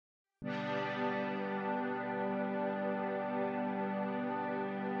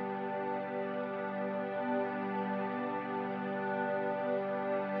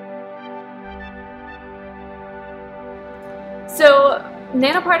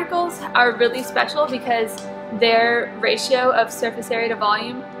Nanoparticles are really special because their ratio of surface area to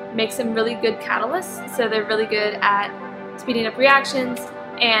volume makes them really good catalysts, so they're really good at speeding up reactions,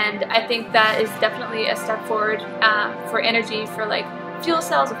 and I think that is definitely a step forward for energy for like fuel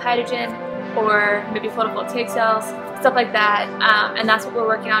cells with hydrogen or maybe photovoltaic cells, stuff like that, and that's what we're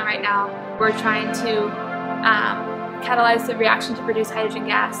working on right now. We're trying to catalyze the reaction to produce hydrogen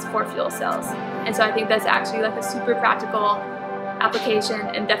gas for fuel cells, and so I think that's actually like a super practical application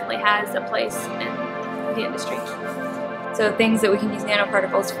and definitely has a place in the industry. So things that we can use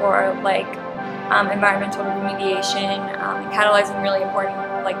nanoparticles for, like environmental remediation, and catalyzing really important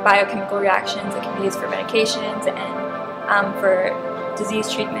like biochemical reactions that can be used for medications and for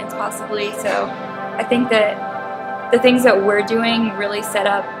disease treatments possibly. So I think that the things that we're doing really set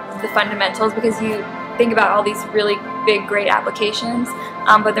up the fundamentals, because you think about all these really big, great applications,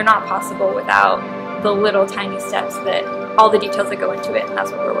 but they're not possible without the little tiny steps that all the details that go into it, and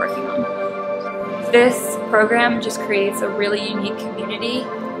that's what we're working on. This program just creates a really unique community.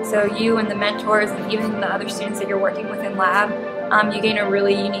 So you and the mentors and even the other students that you're working with in lab, you gain a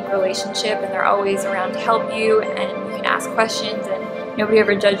really unique relationship, and they're always around to help you, and you can ask questions, and nobody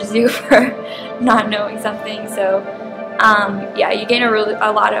ever judges you for not knowing something. So yeah, you gain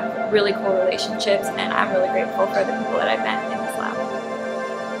a lot of really cool relationships, and I'm really grateful for the people that I've met in this lab.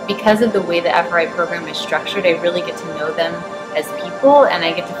 Because of the way the FRI program is structured, I really get to know them as people, and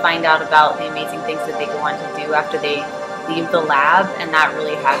I get to find out about the amazing things that they go on to do after they leave the lab, and that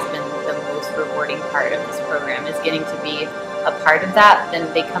really has been the most rewarding part of this program, is getting to be a part of that.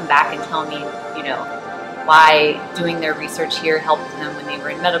 Then they come back and tell me, you know, why doing their research here helped them when they were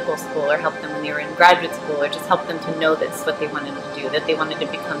in medical school, or helped them when they were in graduate school, or just helped them to know that's what they wanted to do, that they wanted to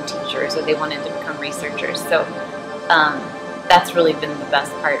become teachers or they wanted to become researchers. So that's really been the best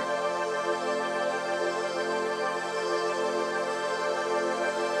part.